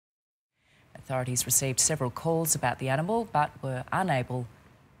Authorities received several calls about the animal but were unable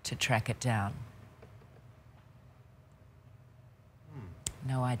to track it down.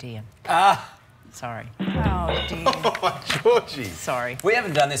 No idea. Sorry. Oh, dear. Oh, Georgie. Sorry. We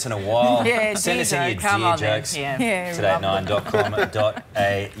haven't done this in a while. Yeah, Send us in your come deer on then. jokes. Yeah,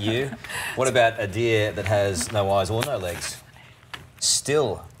 today9.com.au. What about a deer that has no eyes or no legs?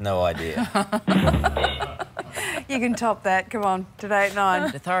 Still no idea. You can top that. Come on, Today at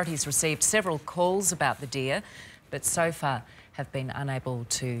 9. Authorities received several calls about the deer, but so far have been unable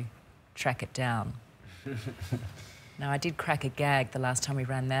to track it down. Now, I did crack a gag the last time we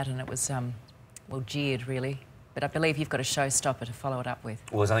ran that, and it was, well, jeered, really. But I believe you've got a showstopper to follow it up with.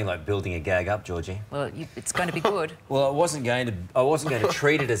 Well, something like building a gag up, Georgie. Well, it's going to be good. Well, I wasn't going to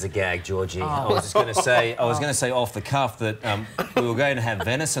treat it as a gag, Georgie. I was just going to say, off the cuff that we were going to have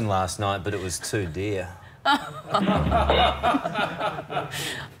venison last night, but it was too dear.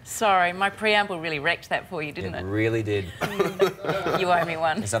 Sorry, my preamble really wrecked that for you, didn't it? It really did. You owe me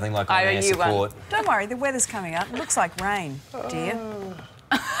one. Something like I owe on-air you support. one. Don't worry, the weather's coming up. It looks like rain, dear.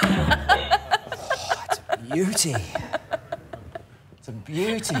 It's a beauty. It's a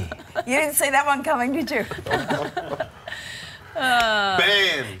beauty. You didn't see that one coming, did you?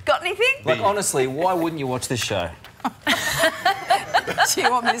 Bam! Got anything? Like, honestly, why wouldn't you watch this show? Do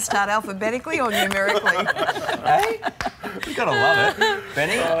you want me to start alphabetically or numerically? Hey? You gotta love it.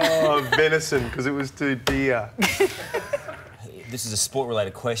 Benny? Oh, venison, because it was too dear. This is a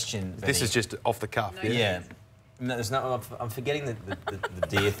sport-related question, Benny. This is just off the cuff, yeah? Yeah. No, there's no... I'm forgetting the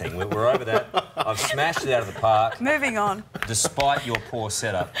deer thing. We're over that. I've smashed it out of the park. Moving on. Despite your poor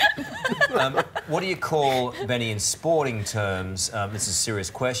setup. What do you call, Benny, in sporting terms, this is a serious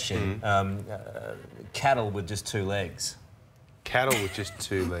question, cattle with just 2 legs? Cattle with just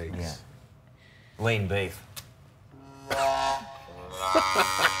 2 legs. Yeah. Lean beef.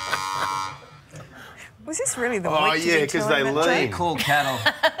 Was this really the Oh, week to yeah, be 'cause telling they that What do you joke? call cattle?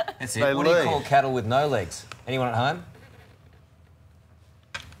 That's it. They What do you lean. call cattle with no legs? Anyone at home?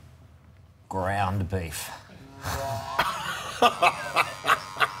 Ground beef.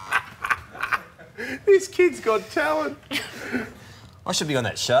 This kid's got talent. I should be on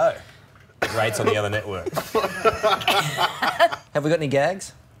that show. Rates on the other network. Have we got any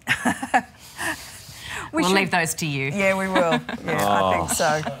gags? We'll leave those to you. Yeah, we will. Yeah, I think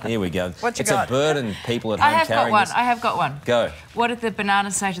so. Here we go. What you it's got? a burden people at I home have got carrying one. this. I have got one. Go. What did the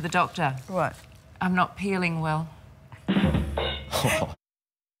banana say to the doctor? What? I'm not peeling well.